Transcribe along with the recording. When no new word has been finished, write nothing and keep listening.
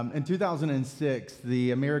In 2006,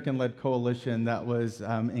 the American-led coalition that was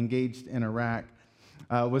engaged in Iraq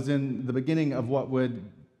was in the beginning of what would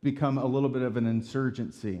become a little bit of an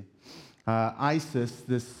insurgency. ISIS,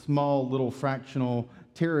 this small little fractional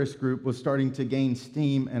terrorist group, was starting to gain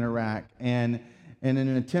steam in Iraq, and in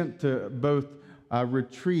an attempt to both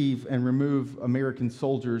retrieve and remove American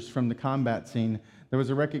soldiers from the combat scene, there was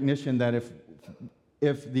a recognition that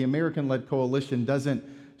if the American-led coalition doesn't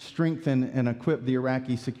strengthen and equip the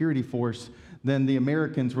Iraqi security force, then the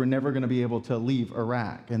Americans were never going to be able to leave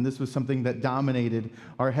Iraq. And this was something that dominated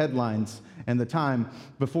our headlines in the time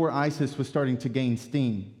before ISIS was starting to gain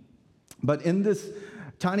steam. But in this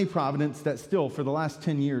tiny province that still, for the last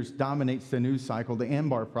 10 years, dominates the news cycle, the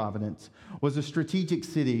Anbar province, was a strategic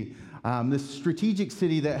city. This strategic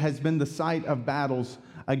city that has been the site of battles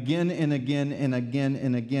again and again and again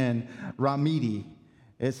and again, Ramadi.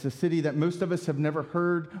 It's a city that most of us have never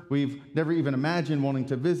heard. We've never even imagined wanting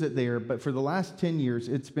to visit there. But for the last 10 years,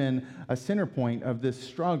 it's been a center point of this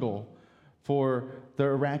struggle for the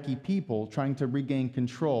Iraqi people trying to regain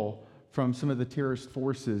control from some of the terrorist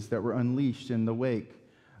forces that were unleashed in the wake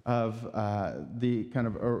of the kind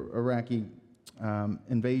of Iraqi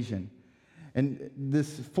invasion. And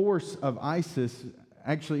this force of ISIS,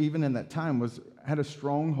 actually, even in that time, had a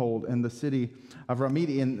stronghold in the city of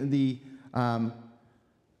Ramadi. And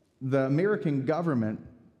the American government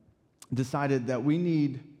decided that we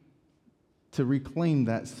need to reclaim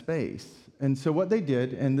that space. And so what they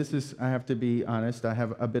did, and this is, I have to be honest, I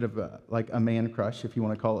have a bit of a man crush, if you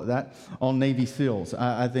want to call it that, on Navy SEALs.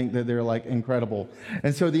 I think that they're incredible.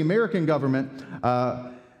 And so the American government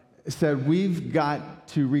said, we've got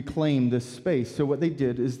to reclaim this space. So what they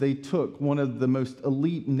did is they took one of the most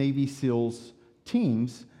elite Navy SEALs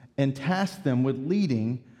teams and tasked them with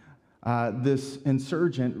leading this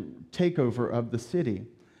insurgent takeover of the city.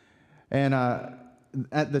 And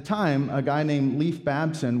at the time, a guy named Leif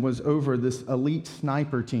Babson was over this elite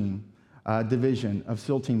sniper team division of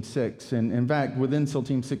SEAL Team 6. And in fact, within SEAL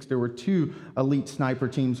Team 6, there were two elite sniper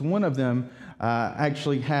teams. One of them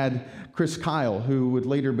actually had Chris Kyle, who would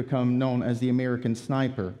later become known as the American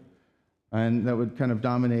Sniper. And that would kind of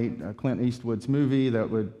dominate Clint Eastwood's movie, that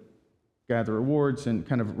would gather awards and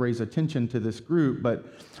kind of raise attention to this group. But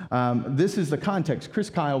this is the context. Chris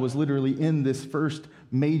Kyle was literally in this first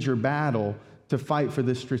major battle to fight for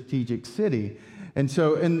this strategic city. And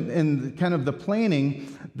so in kind of the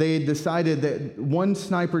planning, they decided that one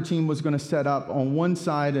sniper team was going to set up on one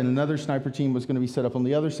side and another sniper team was going to be set up on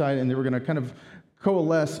the other side, and they were going to kind of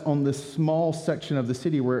coalesce on this small section of the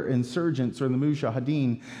city where insurgents, or the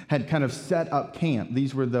Mujahideen, had kind of set up camp.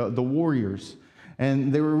 These were the warriors.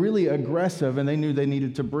 And they were really aggressive, and they knew they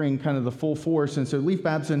needed to bring kind of the full force. And so Leif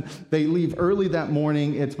Babson, they leave early that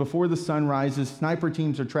morning. It's before the sun rises. Sniper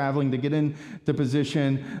teams are traveling to get into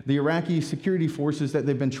position. The Iraqi security forces that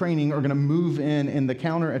they've been training are going to move in the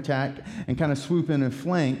counterattack and kind of swoop in and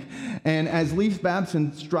flank. And as Leif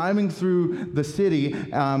Babson's driving through the city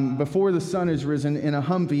before the sun has risen in a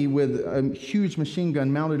Humvee with a huge machine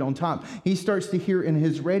gun mounted on top, he starts to hear in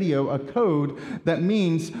his radio a code that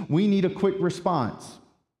means we need a quick response.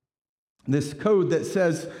 This code that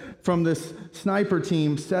says from this sniper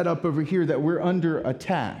team set up over here that we're under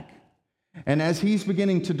attack. And as he's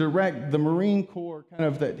beginning to direct the Marine Corps kind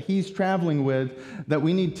of that he's traveling with, that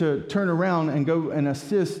we need to turn around and go and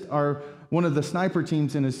assist one of the sniper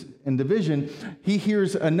teams in division, he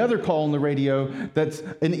hears another call on the radio that's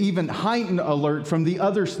an even heightened alert from the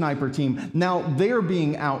other sniper team. Now they're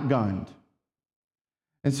being outgunned.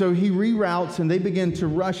 And so he reroutes, and they begin to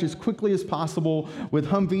rush as quickly as possible with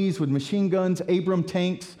Humvees, with machine guns, Abram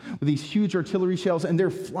tanks, with these huge artillery shells, and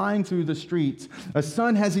they're flying through the streets. The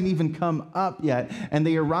sun hasn't even come up yet, and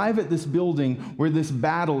they arrive at this building where this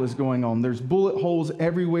battle is going on. There's bullet holes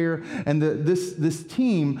everywhere, and this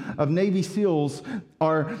team of Navy SEALs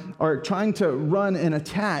are trying to run and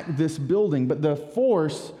attack this building, but the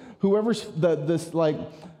force,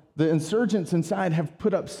 the insurgents inside have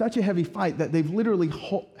put up such a heavy fight that they've literally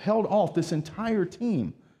held off this entire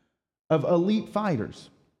team of elite fighters.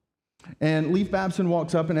 And Leif Babson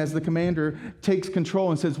walks up, and as the commander takes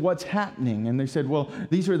control and says, "What's happening?" And they said, "Well,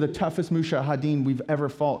 these are the toughest Mujahideen we've ever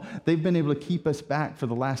fought. They've been able to keep us back for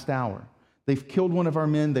the last hour. They've killed one of our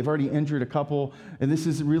men. They've already injured a couple, and this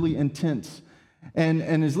is really intense." And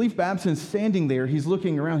as Leif Babson's standing there, he's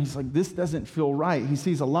looking around. He's like, this doesn't feel right. He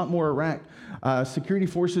sees a lot more Iraq security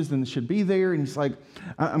forces than should be there. And he's like,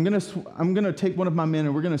 I'm gonna take one of my men,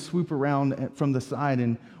 and we're going to swoop around from the side,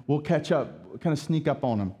 and we'll catch up, kind of sneak up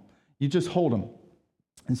on him. You just hold him.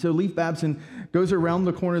 And so Leif Babson goes around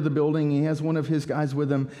the corner of the building. He has one of his guys with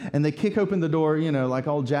him, and they kick open the door, like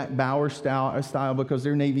all Jack Bauer style, because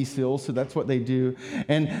they're Navy SEALs, so that's what they do.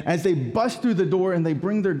 And as they bust through the door and they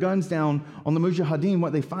bring their guns down on the Mujahideen,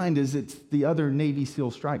 what they find is it's the other Navy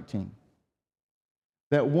SEAL strike team.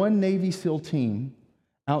 That one Navy SEAL team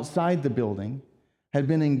outside the building had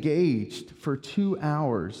been engaged for 2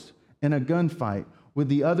 hours in a gunfight with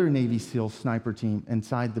the other Navy SEAL sniper team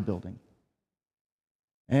inside the building.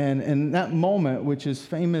 And in that moment, which is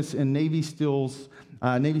famous in Navy SEALs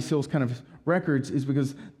kind of records, is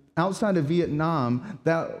because outside of Vietnam,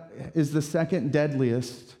 that is the second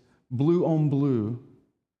deadliest blue on blue,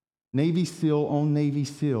 Navy SEAL on Navy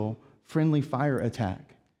SEAL friendly fire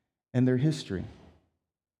attack in their history.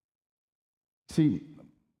 See,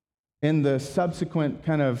 in the subsequent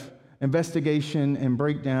kind of investigation and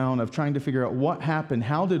breakdown of trying to figure out what happened,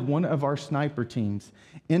 how did one of our sniper teams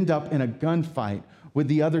end up in a gunfight with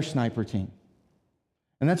the other sniper team?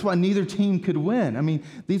 And that's why neither team could win. I mean,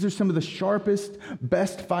 these are some of the sharpest,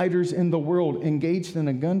 best fighters in the world engaged in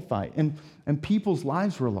a gunfight, and people's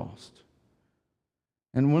lives were lost.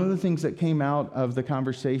 And one of the things that came out of the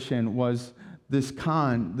conversation was this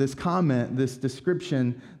comment, this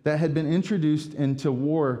description that had been introduced into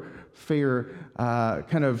warfare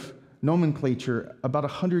kind of nomenclature about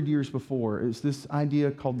 100 years before. Is this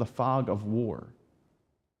idea called the fog of war.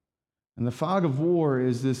 And the fog of war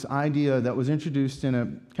is this idea that was introduced in a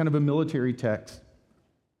kind of a military text.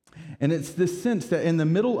 And it's this sense that in the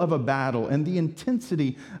middle of a battle and the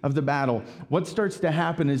intensity of the battle, what starts to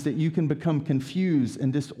happen is that you can become confused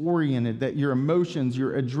and disoriented, that your emotions,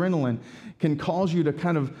 your adrenaline can cause you to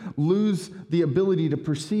kind of lose the ability to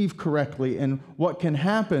perceive correctly. And what can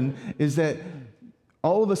happen is that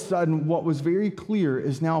all of a sudden, what was very clear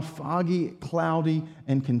is now foggy, cloudy,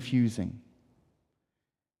 and confusing.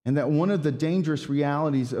 And that one of the dangerous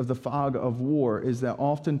realities of the fog of war is that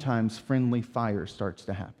oftentimes friendly fire starts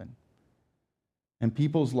to happen. And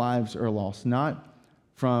people's lives are lost, not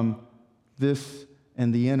from this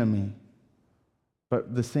and the enemy,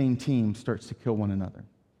 but the same team starts to kill one another.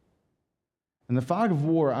 And the fog of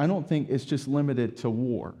war, I don't think it's just limited to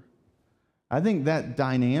war. I think that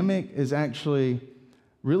dynamic is actually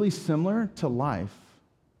really similar to life.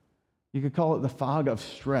 You could call it the fog of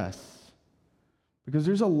stress, because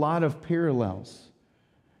there's a lot of parallels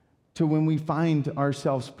to when we find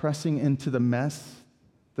ourselves pressing into the mess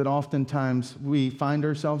that oftentimes we find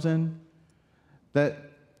ourselves in.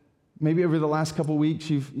 That maybe over the last couple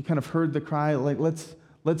weeks you kind of heard the cry, like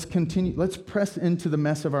let's continue, let's press into the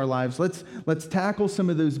mess of our lives. Let's tackle some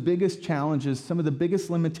of those biggest challenges, some of the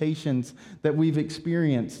biggest limitations that we've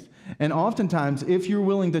experienced. And oftentimes, if you're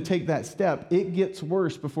willing to take that step, it gets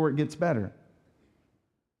worse before it gets better.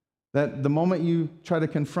 That the moment you try to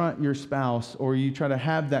confront your spouse, or you try to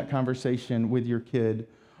have that conversation with your kid,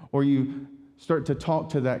 or you start to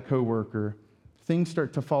talk to that coworker, things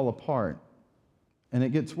start to fall apart. And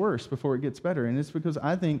it gets worse before it gets better. And it's because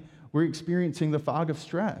I think we're experiencing the fog of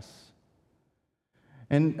stress.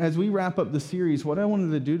 And as we wrap up the series, what I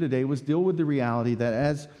wanted to do today was deal with the reality that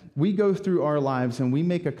as we go through our lives and we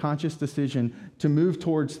make a conscious decision to move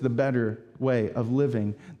towards the better way of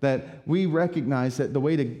living, that we recognize that the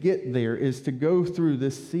way to get there is to go through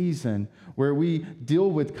this season where we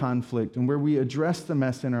deal with conflict and where we address the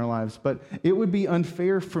mess in our lives. But it would be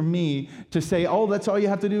unfair for me to say, oh, that's all you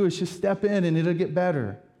have to do is just step in and it'll get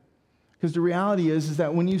better. Because the reality is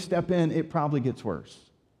that when you step in, it probably gets worse.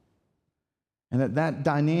 And that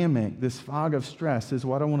dynamic, this fog of stress, is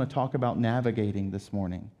what I want to talk about navigating this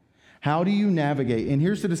morning. How do you navigate? And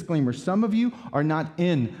here's the disclaimer. Some of you are not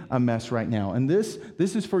in a mess right now. And this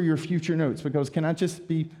is for your future notes, because can I just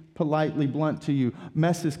be politely blunt to you?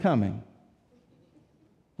 Mess is coming.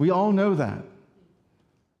 We all know that.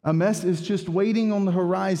 A mess is just waiting on the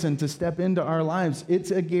horizon to step into our lives. It's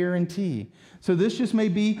a guarantee. So this just may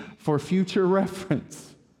be for future reference.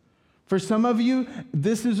 For some of you,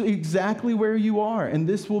 this is exactly where you are, and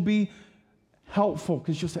this will be helpful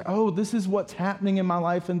because you'll say, oh, this is what's happening in my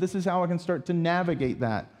life, and this is how I can start to navigate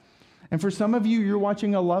that. And for some of you, you're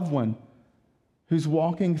watching a loved one who's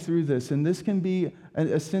walking through this, and this can be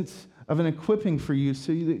a sense of an equipping for you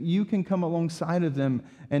so that you can come alongside of them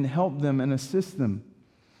and help them and assist them.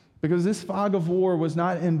 Because this fog of war was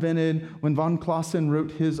not invented when von Clausen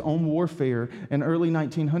wrote his own warfare in early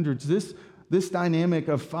 1900s. This dynamic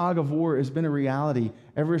of fog of war has been a reality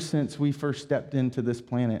ever since we first stepped into this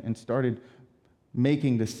planet and started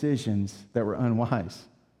making decisions that were unwise.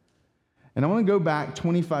 And I want to go back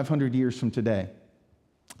 2,500 years from today.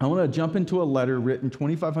 I want to jump into a letter written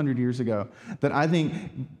 2,500 years ago that I think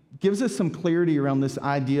gives us some clarity around this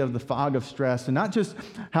idea of the fog of stress, and not just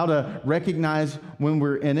how to recognize when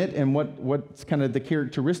we're in it and what's kind of the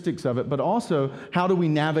characteristics of it, but also how do we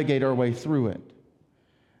navigate our way through it.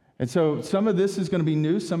 And so some of this is going to be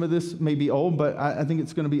new, some of this may be old, but I think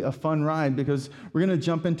it's going to be a fun ride because we're going to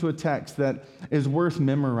jump into a text that is worth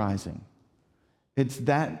memorizing. It's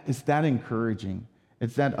that encouraging.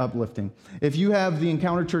 It's that uplifting. If you have the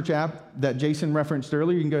Encounter Church app that Jason referenced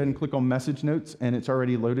earlier, you can go ahead and click on message notes, and it's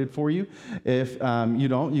already loaded for you. If you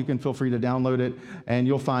don't, you can feel free to download it, and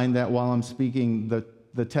you'll find that while I'm speaking,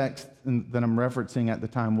 the text that I'm referencing at the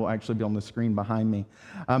time will actually be on the screen behind me.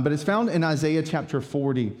 But it's found in Isaiah chapter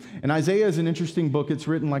 40. And Isaiah is an interesting book. It's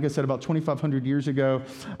written, like I said, about 2,500 years ago.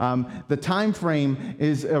 The time frame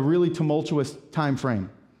is a really tumultuous time frame.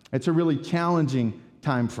 It's a really challenging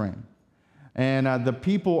time frame. And the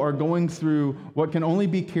people are going through what can only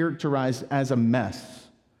be characterized as a mess.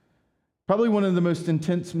 Probably one of the most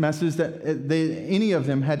intense messes that any of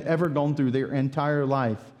them had ever gone through their entire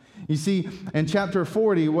life. You see, in chapter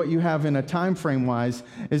 40, what you have in a time frame wise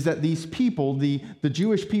is that these people, the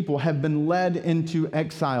Jewish people, have been led into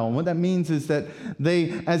exile. And what that means is that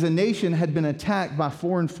they, as a nation, had been attacked by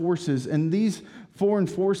foreign forces. And these foreign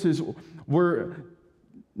forces were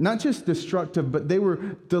not just destructive, but they were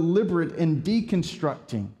deliberate in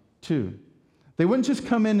deconstructing too. They wouldn't just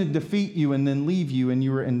come in and defeat you and then leave you, and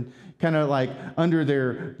you were in kind of like under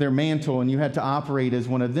their mantle and you had to operate as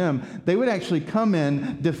one of them. They would actually come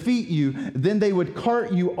in, defeat you, then they would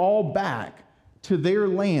cart you all back to their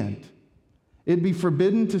land. It'd be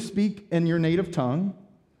forbidden to speak in your native tongue.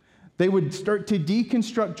 They would start to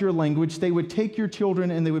deconstruct your language. They would take your children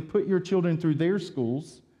and they would put your children through their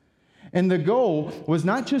schools. And the goal was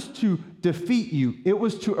not just to defeat you, it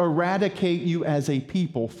was to eradicate you as a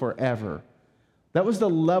people forever. That was the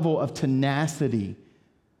level of tenacity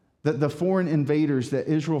that the foreign invaders that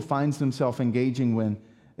Israel finds themselves engaging with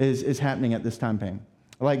is happening at this time frame.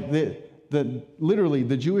 Like literally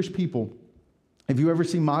the Jewish people, if you ever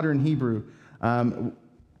see modern Hebrew,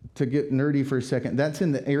 to get nerdy for a second, that's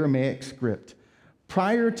in the Aramaic script.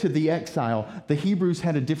 Prior to the exile, the Hebrews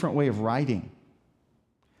had a different way of writing.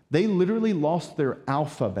 They literally lost their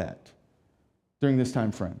alphabet during this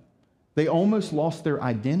time frame. They almost lost their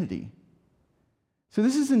identity. So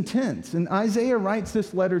this is intense. And Isaiah writes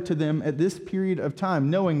this letter to them at this period of time,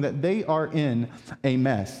 knowing that they are in a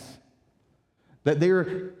mess, that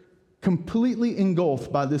they're completely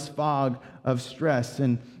engulfed by this fog of stress.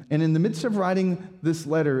 And in the midst of writing this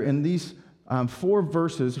letter, in these 5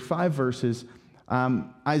 verses,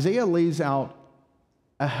 Isaiah lays out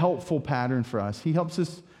a helpful pattern for us. He helps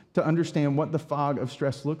us to understand what the fog of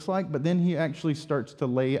stress looks like, but then he actually starts to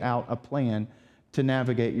lay out a plan to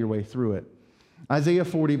navigate your way through it. Isaiah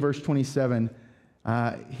 40, verse 27,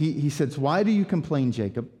 he says, "Why do you complain,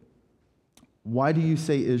 Jacob? Why do you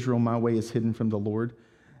say, Israel, my way is hidden from the Lord,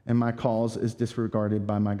 and my cause is disregarded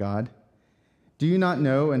by my God? Do you not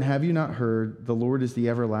know, and have you not heard, the Lord is the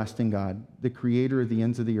everlasting God, the creator of the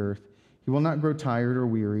ends of the earth. He will not grow tired or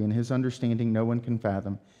weary, and his understanding no one can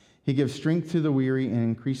fathom. He gives strength to the weary and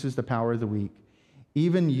increases the power of the weak.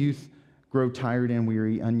 Even youth grow tired and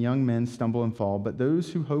weary, and young men stumble and fall, but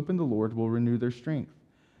those who hope in the Lord will renew their strength.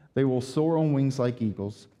 They will soar on wings like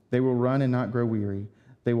eagles. They will run and not grow weary.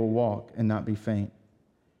 They will walk and not be faint."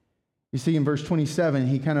 You see, in verse 27,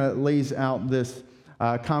 he kind of lays out this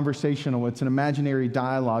conversational, it's an imaginary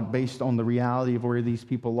dialogue based on the reality of where these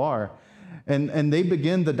people are. And they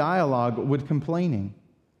begin the dialogue with complaining,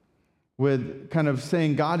 with kind of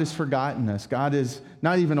saying, God has forgotten us. God is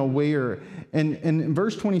not even aware. And in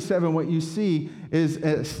verse 27, what you see is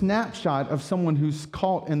a snapshot of someone who's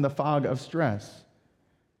caught in the fog of stress.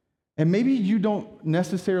 And maybe you don't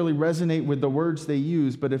necessarily resonate with the words they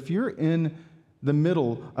use, but if you're in the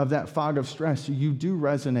middle of that fog of stress, you do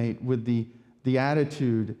resonate with the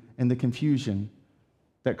attitude and the confusion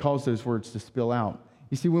that caused those words to spill out.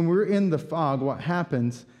 You see, when we're in the fog, what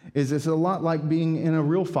happens is it's a lot like being in a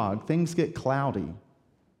real fog. Things get cloudy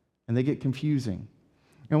and they get confusing.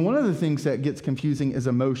 And one of the things that gets confusing is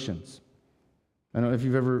emotions. I don't know if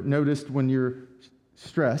you've ever noticed when you're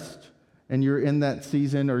stressed and you're in that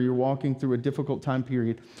season or you're walking through a difficult time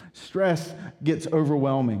period, stress gets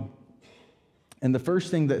overwhelming. And the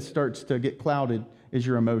first thing that starts to get clouded is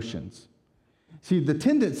your emotions. See,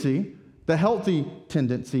 the healthy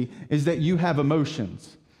tendency is that you have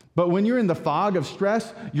emotions. But when you're in the fog of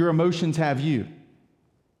stress, your emotions have you.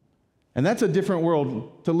 And that's a different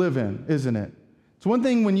world to live in, isn't it? It's one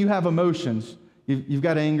thing when you have emotions. You've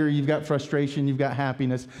got anger, you've got frustration, you've got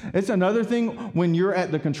happiness. It's another thing when you're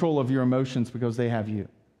at the control of your emotions because they have you.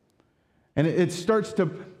 And it starts to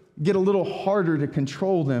get a little harder to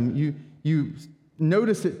control them. You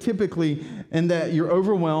notice it typically in that you're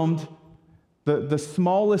overwhelmed. The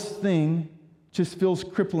smallest thing just feels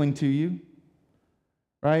crippling to you,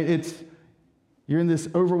 right? You're in this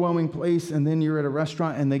overwhelming place, and then you're at a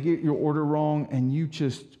restaurant and they get your order wrong, and you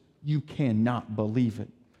cannot believe it,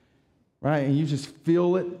 right? And you just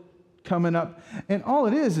feel it coming up. And all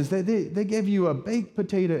it is that they give you a baked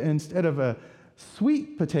potato instead of a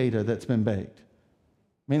sweet potato that's been baked.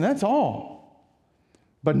 I mean, that's all.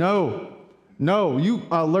 But no, you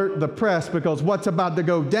alert the press, because what's about to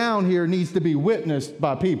go down here needs to be witnessed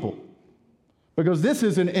by people. Because this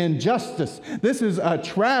is an injustice. This is a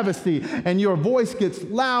travesty. And your voice gets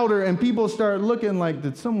louder, and people start looking like,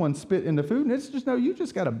 did someone spit in the food? And it's just, no, you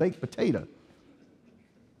just got a baked potato.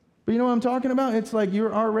 But you know what I'm talking about? It's like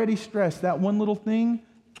you're already stressed. That one little thing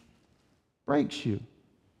breaks you.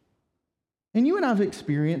 And you and I have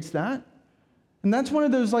experienced that. And that's one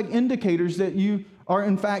of those like indicators that you are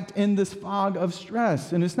in fact in this fog of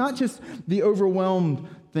stress. And it's not just the overwhelmed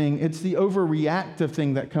thing, it's the overreactive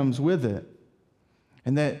thing that comes with it.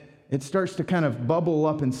 And that it starts to kind of bubble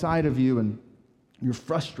up inside of you, and you're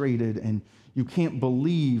frustrated and you can't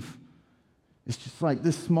believe. It's just like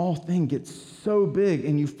this small thing gets so big,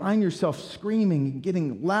 and you find yourself screaming and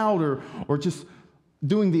getting louder, or just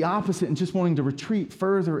doing the opposite and just wanting to retreat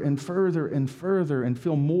further and further and further and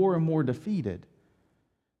feel more and more defeated.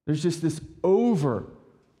 There's just this overreaction,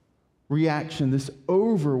 this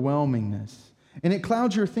overwhelmingness. And it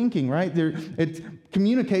clouds your thinking, right? It's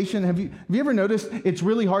communication. Have you ever noticed it's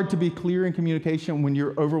really hard to be clear in communication when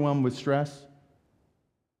you're overwhelmed with stress?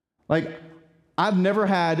 Like, I've never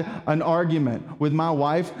had an argument with my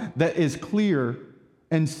wife that is clear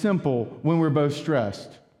and simple when we're both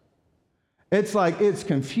stressed. It's like, it's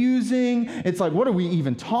confusing. It's like, what are we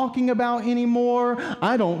even talking about anymore?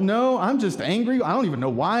 I don't know. I'm just angry. I don't even know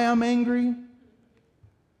why I'm angry.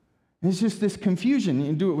 It's just this confusion.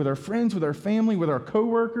 You do it with our friends, with our family, with our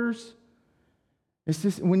coworkers. It's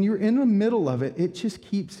just, when you're in the middle of it, it just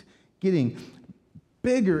keeps getting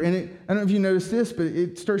bigger. And I don't know if you notice this, but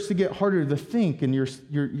it starts to get harder to think. And you're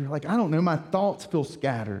like, I don't know, my thoughts feel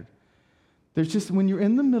scattered. There's just, when you're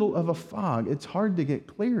in the middle of a fog, it's hard to get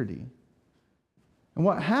clarity. And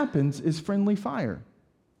what happens is friendly fire.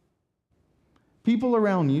 People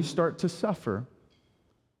around you start to suffer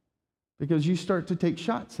because you start to take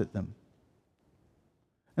shots at them.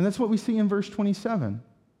 And that's what we see in verse 27.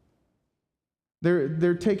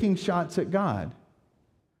 They're taking shots at God.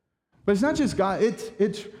 But it's not just God.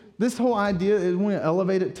 It's this whole idea, I want to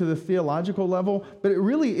elevate it to the theological level, but it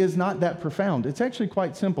really is not that profound. It's actually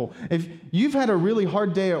quite simple. If you've had a really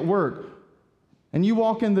hard day at work, and you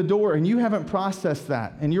walk in the door and you haven't processed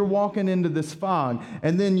that, and you're walking into this fog,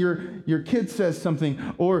 and then your kid says something,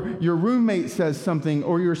 or your roommate says something,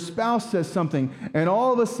 or your spouse says something, and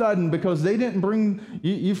all of a sudden, because they didn't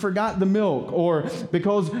you forgot the milk, or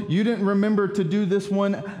because you didn't remember to do this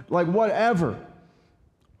one, like whatever,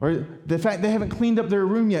 or the fact they haven't cleaned up their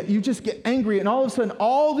room yet, you just get angry, and all of a sudden,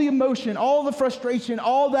 all the emotion, all the frustration,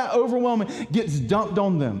 all that overwhelming gets dumped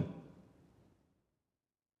on them.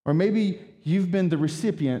 Or maybe you've been the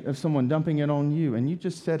recipient of someone dumping it on you, and you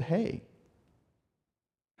just said, hey,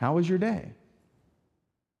 how was your day?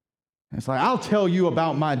 And it's like, I'll tell you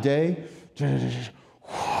about my day. And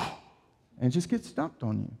it just gets dumped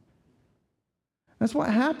on you. That's what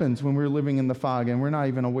happens when we're living in the fog and we're not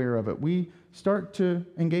even aware of it. We start to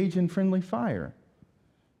engage in friendly fire,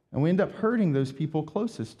 and we end up hurting those people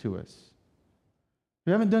closest to us.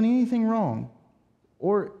 We haven't done anything wrong,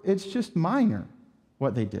 or it's just minor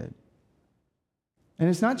what they did. And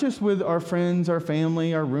it's not just with our friends, our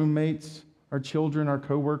family, our roommates, our children, our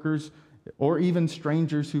coworkers, or even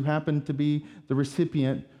strangers who happen to be the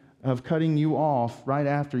recipient of cutting you off right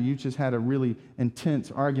after you just had a really intense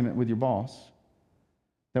argument with your boss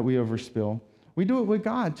that we overspill. We do it with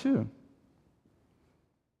God too.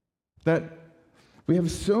 That we have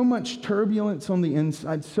so much turbulence on the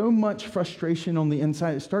inside, so much frustration on the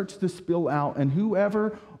inside, it starts to spill out, and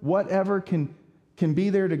whoever, whatever can be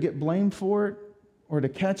there to get blamed for it, or to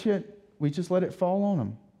catch it, we just let it fall on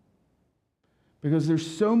them. Because there's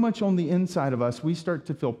so much on the inside of us, we start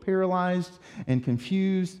to feel paralyzed and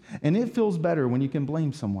confused, and it feels better when you can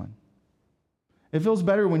blame someone. It feels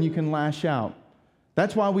better when you can lash out.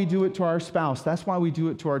 That's why we do it to our spouse. That's why we do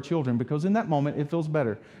it to our children, because in that moment, it feels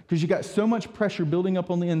better. Because you got so much pressure building up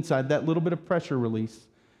on the inside, that little bit of pressure release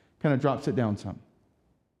kind of drops it down some.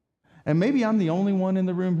 And maybe I'm the only one in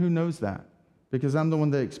the room who knows that. because I'm the one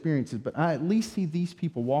that experiences, but I at least see these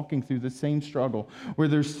people walking through the same struggle where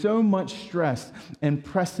there's so much stress and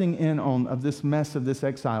pressing in on of this mess of this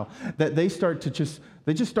exile that they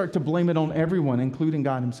just start to blame it on everyone, including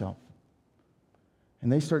God himself.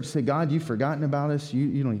 And they start to say, God, you've forgotten about us.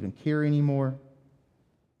 You don't even care anymore.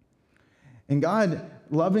 And God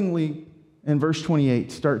lovingly, in verse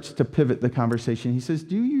 28, starts to pivot the conversation. He says,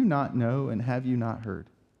 do you not know and have you not heard?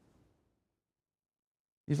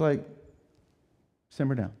 He's like,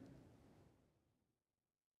 simmer down.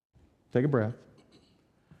 Take a breath.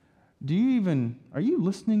 Are you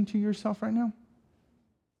listening to yourself right now?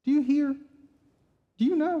 Do you hear? Do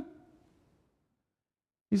you know?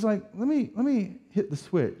 He's like, let me hit the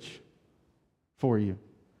switch for you.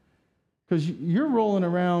 Because you're rolling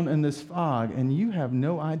around in this fog and you have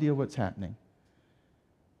no idea what's happening.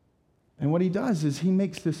 And what he does is he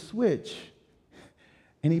makes this switch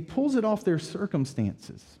and he pulls it off their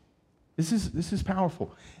circumstances. This is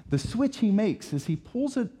powerful. The switch he makes is he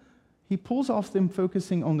pulls off them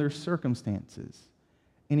focusing on their circumstances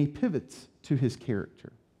and he pivots to his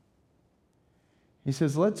character. He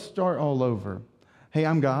says, let's start all over. Hey,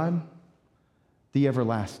 I'm God, the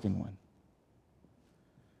everlasting one.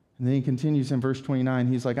 And then he continues in verse 29.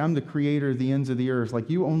 He's like, I'm the creator of the ends of the earth.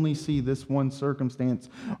 Like, you only see this one circumstance.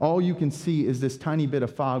 All you can see is this tiny bit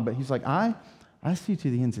of fog. But he's like, I see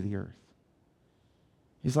to the ends of the earth.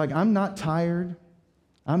 He's like, I'm not tired.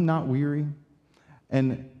 I'm not weary.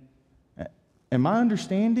 And in my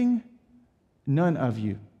understanding, none of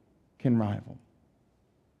you can rival.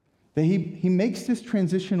 That he makes this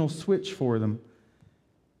transitional switch for them.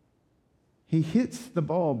 He hits the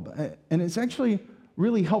bulb, and it's actually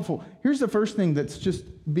really helpful. Here's the first thing that's just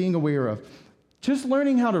being aware of. Just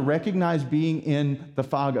learning how to recognize being in the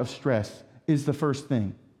fog of stress is the first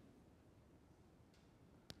thing.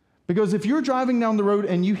 Because if you're driving down the road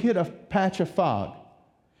and you hit a patch of fog,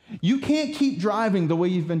 you can't keep driving the way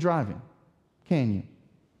you've been driving, can you?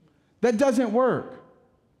 That doesn't work.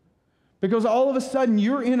 Because all of a sudden,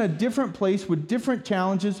 you're in a different place with different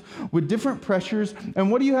challenges, with different pressures.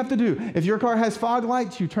 And what do you have to do? If your car has fog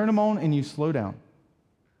lights, you turn them on and you slow down.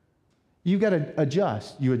 You've got to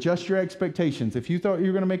adjust. You adjust your expectations. If you thought you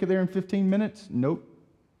were going to make it there in 15 minutes, nope.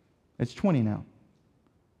 It's 20 now.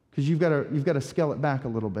 Because you've got to scale it back a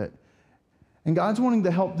little bit. And God's wanting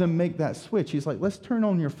to help them make that switch. He's like, let's turn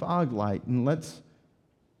on your fog light and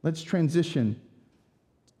let's transition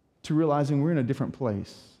to realizing we're in a different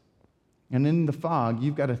place. And in the fog,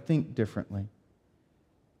 you've got to think differently.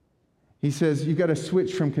 He says you've got to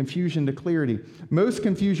switch from confusion to clarity. Most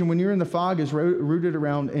confusion when you're in the fog is rooted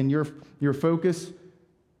around in your focus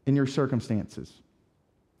and your circumstances.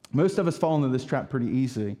 Most of us fall into this trap pretty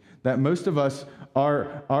easily, that most of us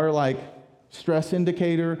are like stress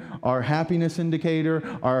indicator, our happiness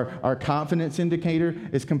indicator, our confidence indicator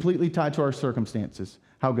is completely tied to our circumstances.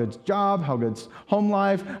 How good's job, how good's home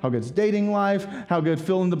life, how good's dating life, how good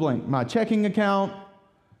fill in the blank. My checking account,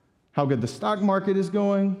 how good the stock market is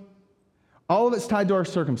going. All of it's tied to our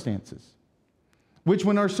circumstances, which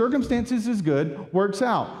when our circumstances is good, works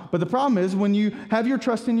out. But the problem is when you have your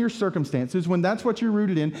trust in your circumstances, when that's what you're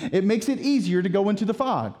rooted in, it makes it easier to go into the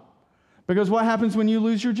fog. Because what happens when you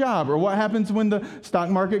lose your job? Or what happens when the stock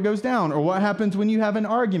market goes down? Or what happens when you have an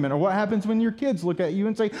argument? Or what happens when your kids look at you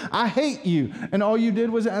and say, I hate you, and all you did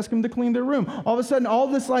was ask them to clean their room? All of a sudden, all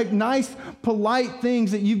this like nice, polite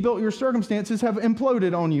things that you've built your circumstances have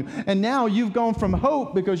imploded on you. And now you've gone from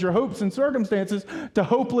hope because your hopes and circumstances to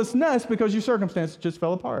hopelessness because your circumstances just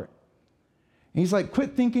fell apart. And he's like,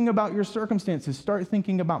 quit thinking about your circumstances. Start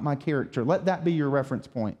thinking about my character. Let that be your reference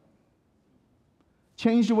point.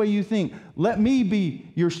 Change the way you think. Let me be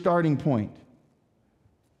your starting point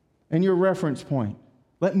and your reference point.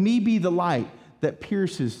 Let me be the light that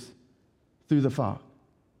pierces through the fog.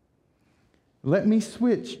 Let me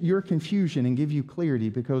switch your confusion and give you clarity,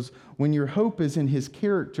 because when your hope is in his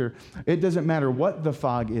character, it doesn't matter what the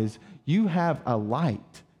fog is, you have a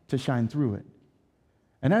light to shine through it.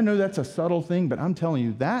 And I know that's a subtle thing, but I'm telling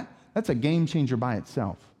you, that's a game changer by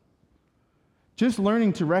itself. Just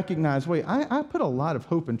learning to recognize, wait, I put a lot of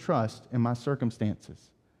hope and trust in my circumstances.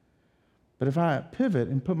 But if I pivot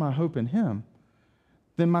and put my hope in him,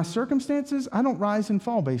 then my circumstances, I don't rise and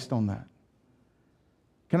fall based on that.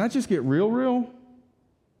 Can I just get real?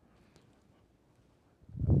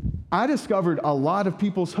 I discovered a lot of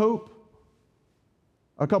people's hope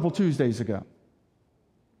a couple Tuesdays ago.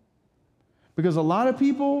 Because a lot of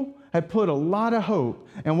people had put a lot of hope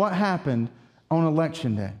in what happened on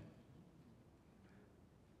Election Day.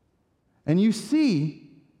 And you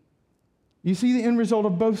see the end result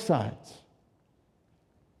of both sides.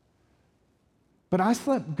 But I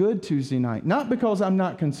slept good Tuesday night, not because I'm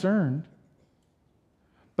not concerned,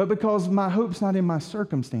 but because my hope's not in my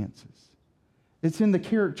circumstances. It's in the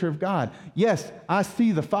character of God. Yes, I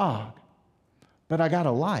see the fog, but I got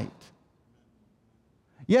a light.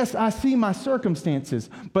 Yes, I see my circumstances,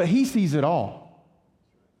 but he sees it all.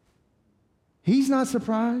 He's not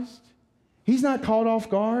surprised. He's not caught off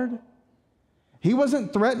guard. He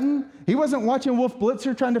wasn't threatened. He wasn't watching Wolf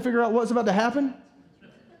Blitzer trying to figure out what's about to happen.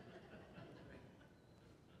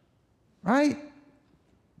 Right?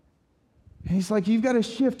 And he's like, you've got to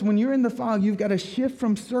shift. When you're in the fog, you've got to shift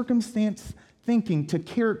from circumstance thinking to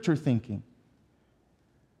character thinking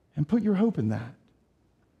and put your hope in that.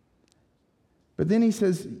 But then he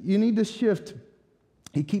says, you need to shift.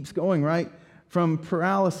 He keeps going, right? From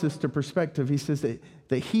paralysis to perspective. He says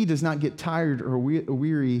that he does not get tired or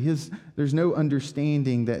weary. There's no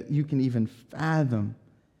understanding that you can even fathom.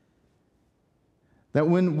 That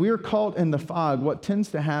when we're caught in the fog, what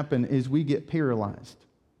tends to happen is we get paralyzed.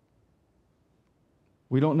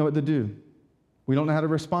 We don't know what to do. We don't know how to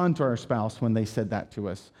respond to our spouse when they said that to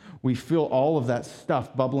us. We feel all of that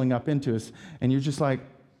stuff bubbling up into us, and you're just like,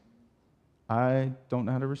 I don't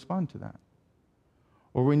know how to respond to that.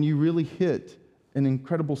 Or when you really hit an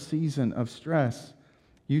incredible season of stress,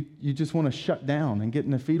 you just want to shut down and get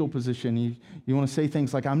in a fetal position. You want to say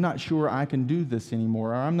things like, I'm not sure I can do this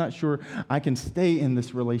anymore, or I'm not sure I can stay in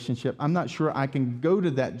this relationship. I'm not sure I can go to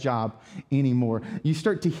that job anymore. You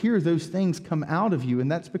start to hear those things come out of you, and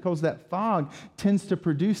that's because that fog tends to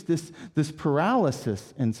produce this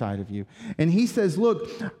paralysis inside of you. And he says, look,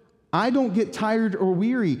 I don't get tired or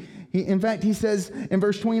weary. In fact, he says in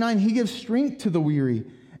verse 29, he gives strength to the weary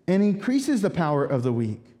and increases the power of the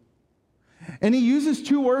weak. And he uses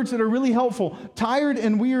two words that are really helpful. Tired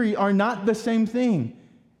and weary are not the same thing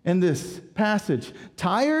in this passage.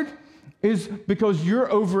 Tired is because you're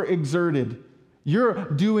overexerted. You're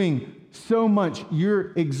doing so much.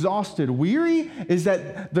 You're exhausted. Weary is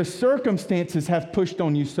that the circumstances have pushed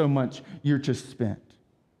on you so much, you're just spent.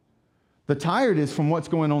 The tired is from what's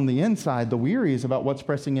going on the inside. The weary is about what's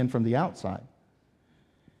pressing in from the outside.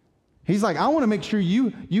 He's like, I want to make sure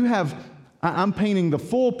you have, I'm painting the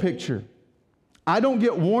full picture. I don't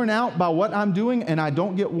get worn out by what I'm doing, and I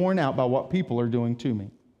don't get worn out by what people are doing to me.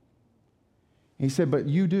 He said, but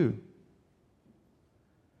you do.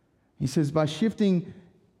 He says, by shifting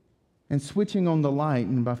and switching on the light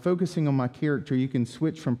and by focusing on my character, you can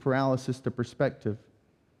switch from paralysis to perspective.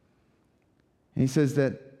 And he says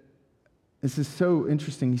that this is so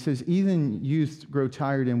interesting. He says, even youth grow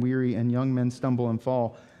tired and weary, and young men stumble and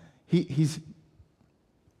fall. He's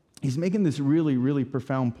making this really, really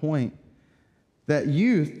profound point that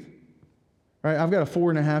youth, right? I've got a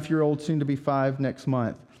 4.5-year-old, soon to be 5 next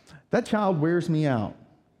month. That child wears me out.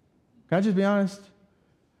 Can I just be honest?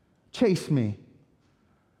 Chase me.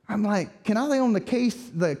 I'm like, can I lay on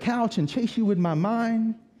the couch and chase you with my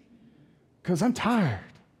mind? Because I'm tired.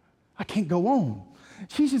 I can't go on.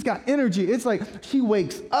 She's just got energy. It's like she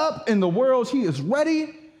wakes up in the world. She is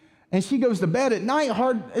ready. And she goes to bed at night.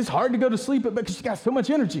 It's hard to go to sleep because she's got so much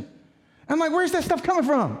energy. I'm like, where's that stuff coming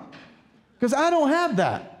from? Because I don't have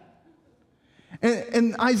that.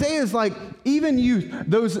 And Isaiah is like, even youth,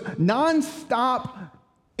 those nonstop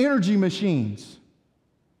energy machines,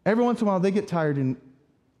 every once in a while they get tired and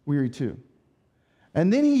weary too.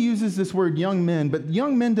 And then he uses this word young men, but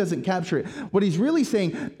young men doesn't capture it. What he's really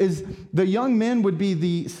saying is the young men would be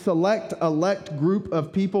the select, elect group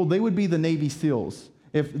of people. They would be the Navy SEALs.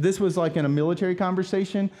 If this was like in a military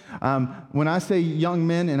conversation, when I say young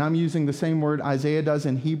men, and I'm using the same word Isaiah does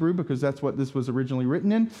in Hebrew because that's what this was originally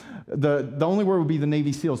written in, the only word would be the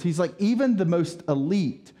Navy SEALs. He's like, even the most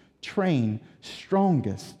elite, trained,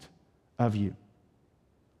 strongest of you,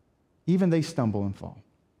 even they stumble and fall.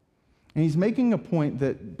 And he's making a point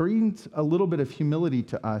that brings a little bit of humility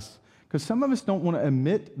to us because some of us don't want to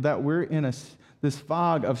admit that we're in this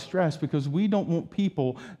fog of stress because we don't want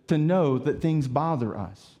people to know that things bother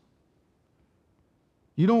us.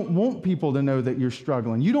 You don't want people to know that you're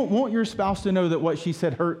struggling. You don't want your spouse to know that what she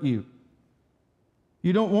said hurt you.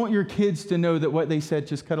 You don't want your kids to know that what they said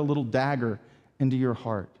just cut a little dagger into your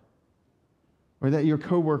heart. Or that your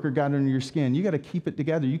coworker got under your skin. You got to keep it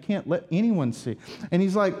together. You can't let anyone see. And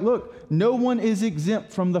he's like, look, no one is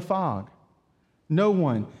exempt from the fog. No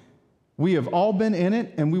one. We have all been in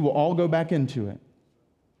it, and we will all go back into it.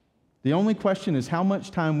 The only question is how much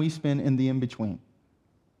time we spend in the in-between.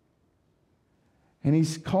 And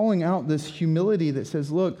he's calling out this humility that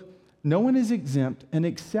says, look, no one is exempt, and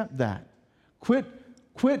accept that.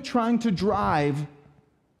 Quit trying to drive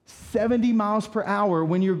 70 miles per hour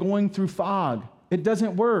when you're going through fog. It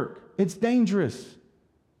doesn't work. It's dangerous.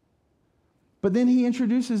 But then he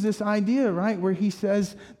introduces this idea, right, where he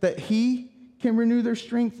says that he can renew their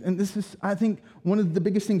strength. And this is, I think, one of the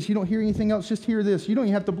biggest things. You don't hear anything else, just hear this. You don't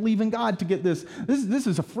even have to believe in God to get this. This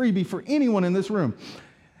is a freebie for anyone in this room.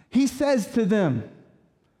 He says to them,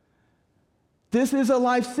 this is a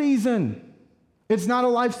life season. It's not a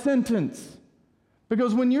life sentence.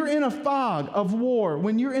 Because when you're in a fog of war,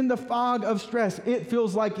 when you're in the fog of stress, it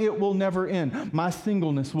feels like it will never end. My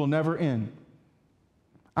singleness will never end.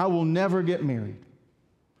 I will never get married.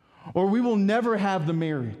 Or we will never have the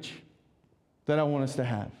marriage that I want us to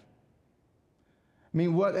have. I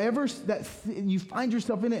mean, whatever that you find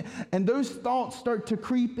yourself in it, and those thoughts start to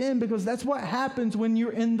creep in, because that's what happens when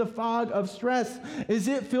you're in the fog of stress, is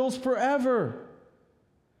it feels forever.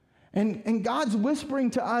 And God's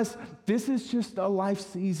whispering to us, this is just a life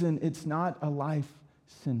season. It's not a life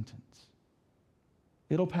sentence.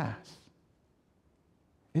 It'll pass.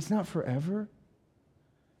 It's not forever.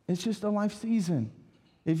 It's just a life season.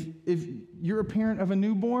 If you're a parent of a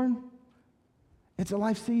newborn, it's a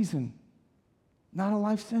life season, not a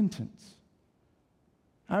life sentence.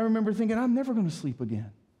 I remember thinking, I'm never going to sleep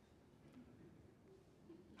again.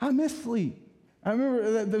 I miss sleep. I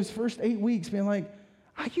remember those first 8 weeks being like,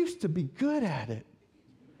 I used to be good at it.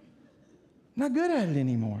 Not good at it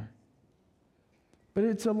anymore. But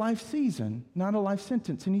it's a life season, not a life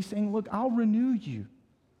sentence. And he's saying, look, I'll renew you.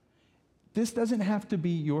 This doesn't have to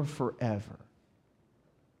be your forever.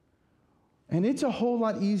 And it's a whole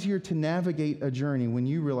lot easier to navigate a journey when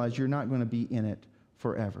you realize you're not going to be in it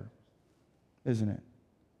forever, isn't it?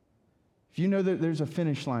 If you know that there's a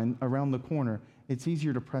finish line around the corner, it's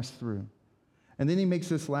easier to press through. And then he makes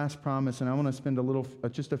this last promise, and I want to spend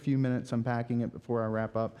just a few minutes unpacking it before I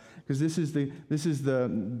wrap up, because this is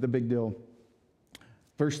the big deal.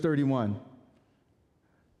 Verse 31.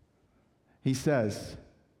 He says,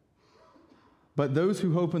 "But those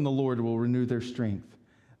who hope in the Lord will renew their strength.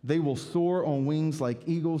 They will soar on wings like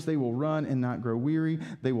eagles. They will run and not grow weary.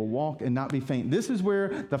 They will walk and not be faint." This is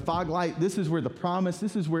where the fog light, this is where the promise,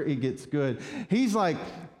 this is where it gets good. He's like,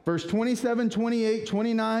 verse 27, 28,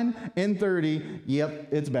 29, and 30, yep,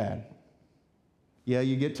 it's bad. Yeah,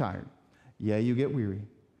 you get tired. Yeah, you get weary.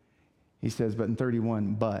 He says, but in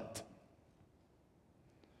 31, but.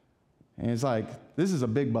 And it's like, this is a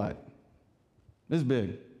big but. This is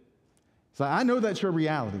big. It's like, I know that's your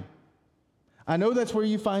reality. I know that's where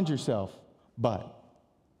you find yourself, but,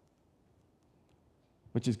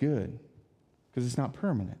 which is good, because it's not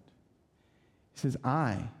permanent. He says,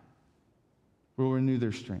 I will renew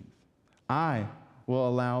their strength. I will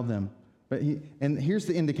allow them. And here's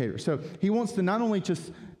the indicator. So he wants to not only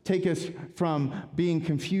just take us from being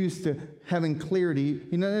confused to having clarity,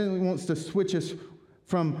 he not only wants to switch us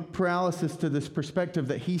from paralysis to this perspective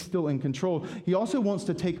that he's still in control, he also wants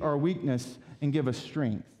to take our weakness and give us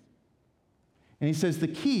strength. And he says the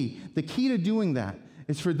key to doing that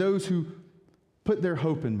is for those who put their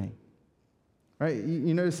hope in me. Right?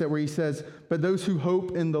 You notice that where he says, but those who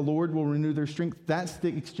hope in the Lord will renew their strength. That's the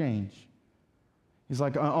exchange. He's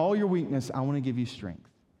like, on all your weakness, I want to give you strength.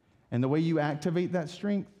 And the way you activate that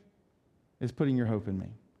strength is putting your hope in me.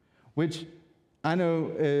 Which I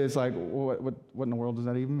know is like, what in the world does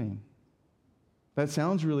that even mean? That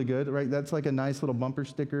sounds really good, right? That's like a nice little bumper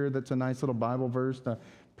sticker. That's a nice little Bible verse to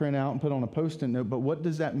print out and put on a Post-it note. But what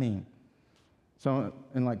does that mean? So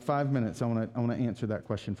in like 5 minutes, I want to answer that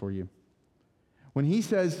question for you. When he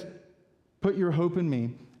says, put your hope in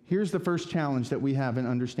me, here's the first challenge that we have in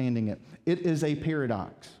understanding it. It is a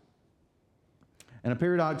paradox. And a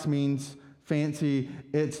paradox means fancy.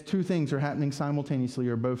 It's two things are happening simultaneously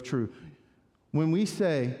or both true. When we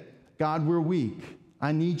say, God, we're weak.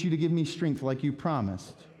 I need you to give me strength like you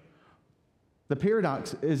promised. The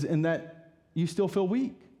paradox is in that you still feel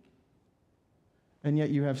weak. And yet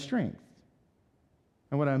you have strength.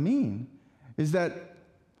 And what I mean is that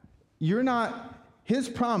his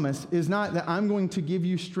promise is not that I'm going to give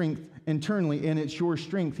you strength internally and it's your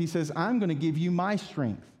strength. He says, I'm going to give you my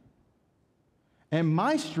strength. And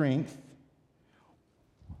my strength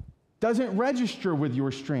doesn't register with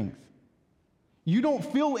your strength. You don't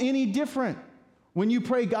feel any different when you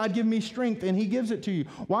pray, God, give me strength, and he gives it to you.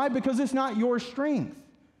 Why? Because it's not your strength.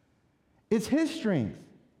 It's his strength.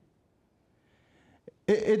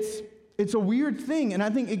 It's a weird thing, and I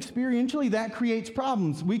think experientially that creates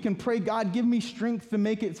problems. We can pray, God, give me strength to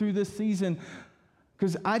make it through this season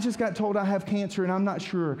because I just got told I have cancer and I'm not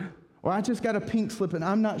sure. Or I just got a pink slip and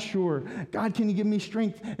I'm not sure. God, can you give me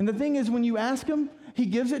strength? And the thing is, when you ask him, he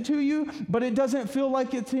gives it to you, but it doesn't feel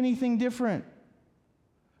like it's anything different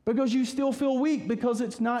because you still feel weak because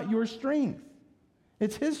it's not your strength.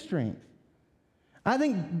 It's his strength. I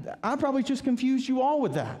think I probably just confused you all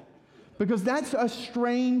with that. because that's a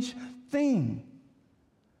strange thing.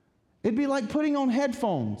 It'd be like putting on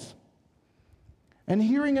headphones and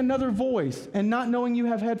hearing another voice and not knowing you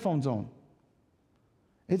have headphones on.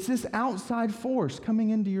 It's this outside force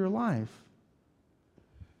coming into your life.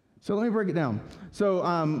 So let me break it down. So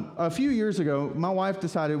a few years ago, my wife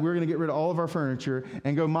decided we were going to get rid of all of our furniture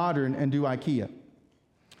and go modern and do IKEA.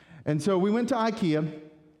 And so we went to IKEA,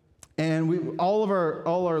 and all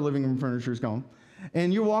our living room furniture is gone.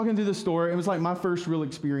 And you're walking through the store. It was like my first real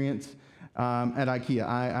experience at IKEA.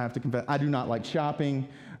 I have to confess, I do not like shopping.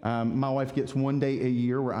 My wife gets one day a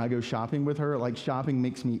year where I go shopping with her. Like, shopping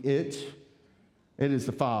makes me itch. It is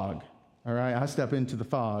the fog, all right? I step into the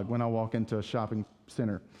fog when I walk into a shopping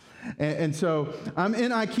center. And so I'm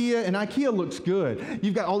in IKEA, and IKEA looks good.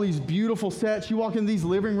 You've got all these beautiful sets. You walk in these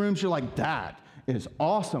living rooms, you're like, that is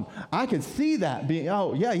awesome. I could see that being,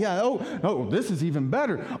 oh, this is even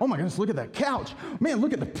better. Oh my goodness, look at that couch. Man,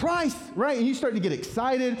 look at the price, right? And you start to get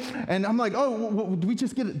excited, and I'm like, do we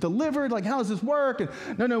just get it delivered? Like, how does this work? And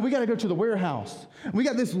no, we got to go to the warehouse. We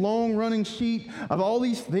got this long running sheet of all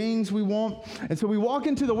these things we want. And so we walk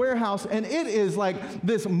into the warehouse, and it is like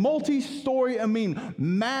this multi-story,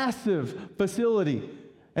 massive facility.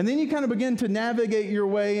 And then you kind of begin to navigate your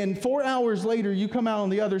way, and 4 hours later, you come out on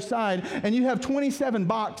the other side, and you have 27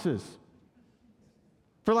 boxes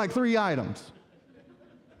for like 3 items.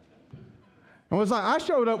 And it was like, I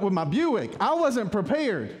showed up with my Buick. I wasn't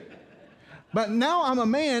prepared. But now I'm a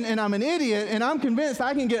man, and I'm an idiot, and I'm convinced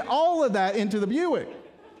I can get all of that into the Buick.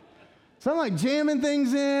 So I'm like jamming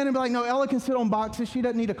things in and be like, no, Ella can sit on boxes. She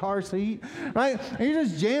doesn't need a car seat, right? And you're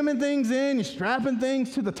just jamming things in. You're strapping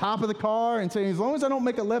things to the top of the car and saying, as long as I don't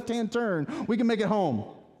make a left-hand turn, we can make it home.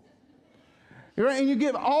 Right? And you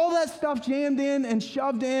get all that stuff jammed in and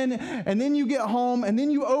shoved in, and then you get home, and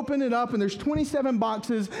then you open it up, and there's 27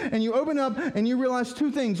 boxes, and you open it up, and you realize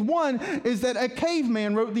 2 things. One is that a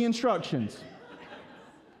caveman wrote the instructions.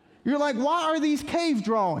 You're like, why are these cave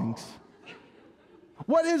drawings?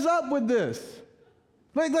 What is up with this?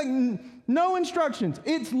 Like no instructions.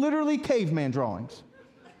 It's literally caveman drawings.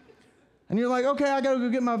 And you're like, okay, I'm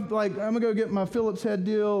gonna go get my Phillips head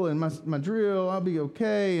deal and my drill. I'll be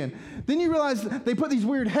okay. And then you realize they put these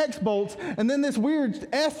weird hex bolts and then this weird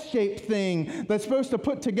S-shaped thing that's supposed to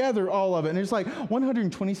put together all of it. And it's like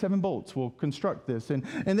 127 bolts will construct this. And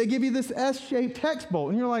they give you this S-shaped hex bolt.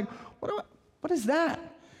 And you're like, what is that?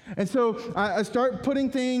 And so I start putting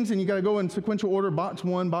things, and you got to go in sequential order, box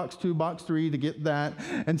 1, box 2, box 3 to get that.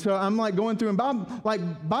 And so I'm like going through, and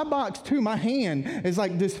by box 2, my hand is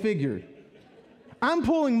like disfigured. I'm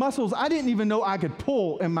pulling muscles I didn't even know I could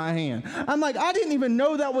pull in my hand. I'm like, I didn't even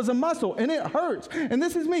know that was a muscle, and it hurts. And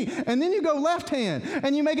this is me. And then you go left hand,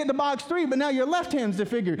 and you make it to box 3, but now your left hand's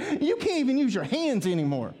disfigured. You can't even use your hands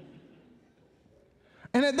anymore.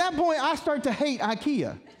 And at that point, I start to hate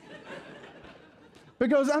IKEA.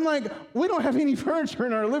 Because I'm like, we don't have any furniture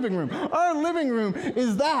in our living room. Our living room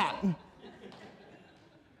is that.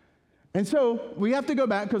 And so we have to go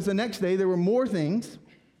back because the next day there were more things.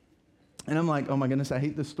 And I'm like, oh my goodness, I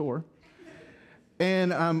hate this store.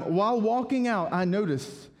 And while walking out, I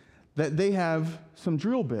noticed that they have some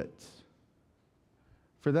drill bits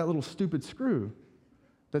for that little stupid screw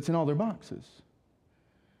that's in all their boxes.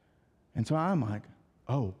 And so I'm like,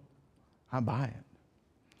 oh, I buy it.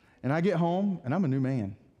 And I get home, and I'm a new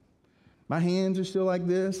man. My hands are still like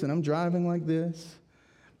this, and I'm driving like this.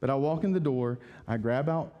 But I walk in the door, I grab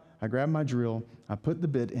my drill, I put the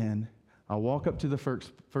bit in, I walk up to the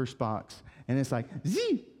first box, and it's like,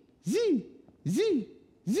 Z, Z, Z,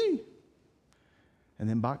 Z. And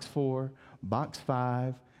then box 4, box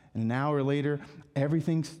 5, and an hour later,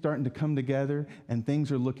 everything's starting to come together, and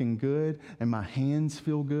things are looking good, and my hands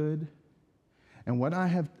feel good. And what I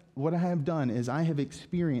have done is I have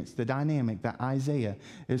experienced the dynamic that Isaiah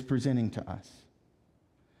is presenting to us.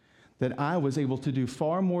 That I was able to do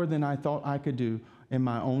far more than I thought I could do in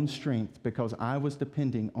my own strength because I was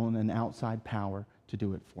depending on an outside power to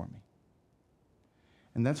do it for me.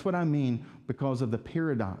 And that's what I mean because of the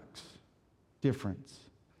paradox difference.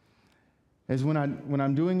 As when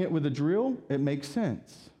I'm doing it with a drill, it makes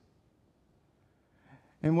sense.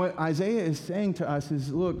 And what Isaiah is saying to us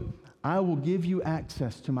is, look, I will give you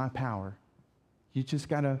access to my power. You just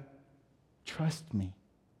got to trust me.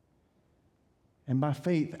 And by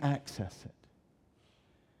faith, access it.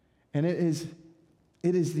 And it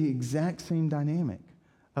is the exact same dynamic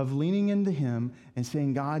of leaning into him and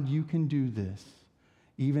saying, God, you can do this,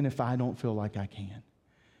 even if I don't feel like I can.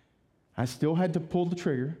 I still had to pull the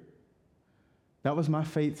trigger. That was my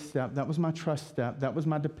faith step. That was my trust step. That was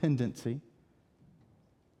my dependency.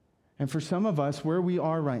 And for some of us, where we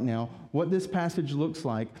are right now, what this passage looks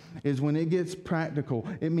like is when it gets practical,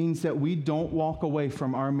 it means that we don't walk away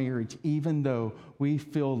from our marriage even though we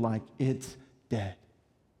feel like it's dead.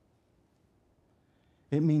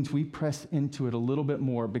 It means we press into it a little bit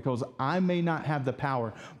more because I may not have the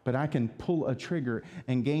power, but I can pull a trigger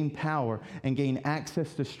and gain power and gain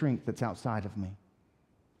access to strength that's outside of me.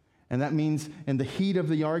 And that means in the heat of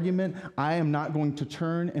the argument, I am not going to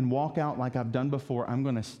turn and walk out like I've done before. I'm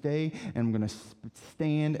going to stay and I'm going to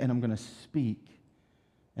stand and I'm going to speak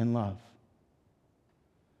in love.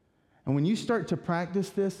 And when you start to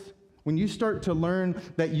practice this, when you start to learn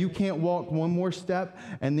that you can't walk one more step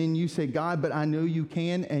and then you say, God, but I know you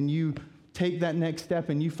can, and you take that next step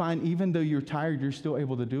and you find even though you're tired, you're still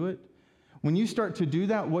able to do it. When you start to do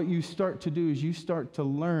that, what you start to do is you start to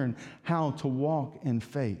learn how to walk in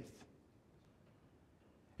faith.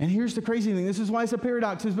 And here's the crazy thing. This is why it's a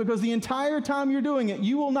paradox, is because the entire time you're doing it,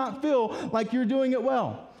 you will not feel like you're doing it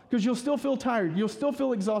well, because you'll still feel tired. You'll still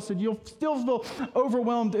feel exhausted. You'll still feel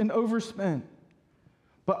overwhelmed and overspent.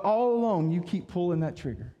 But all along, you keep pulling that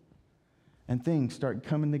trigger, and things start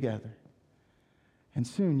coming together. And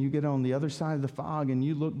soon you get on the other side of the fog and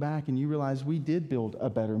you look back and you realize we did build a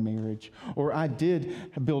better marriage, or I did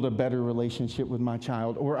build a better relationship with my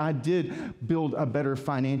child, or I did build a better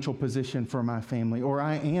financial position for my family, or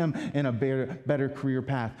I am in a better career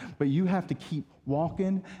path. But you have to keep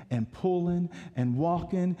walking and pulling and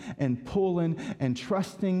walking and pulling and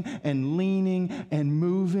trusting and leaning and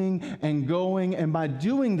moving and going. And by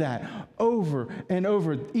doing that over and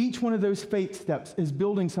over, each one of those faith steps is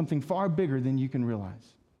building something far bigger than you can realize.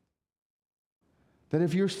 That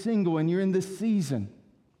if you're single and you're in this season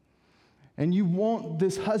and you want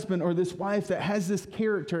this husband or this wife that has this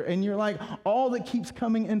character, and you're like, all that keeps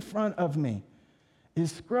coming in front of me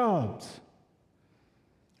is scrubs,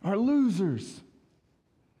 are losers.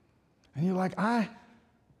 And you're like, I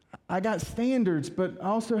got standards, but I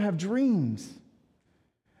also have dreams.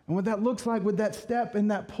 And what that looks like with that step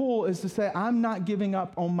and that pull is to say, I'm not giving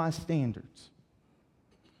up on my standards.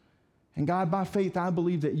 And God, by faith, I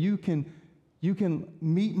believe that you can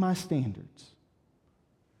meet my standards.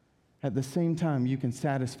 At the same time, you can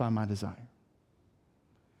satisfy my desire.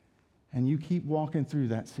 And you keep walking through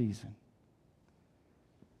that season.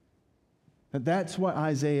 That's what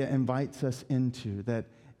Isaiah invites us into, that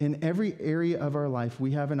in every area of our life,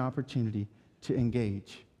 we have an opportunity to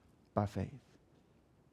engage by faith.